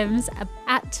DMs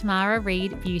at Tamara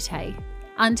Reid Beauté.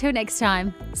 Until next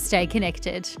time, stay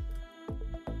connected.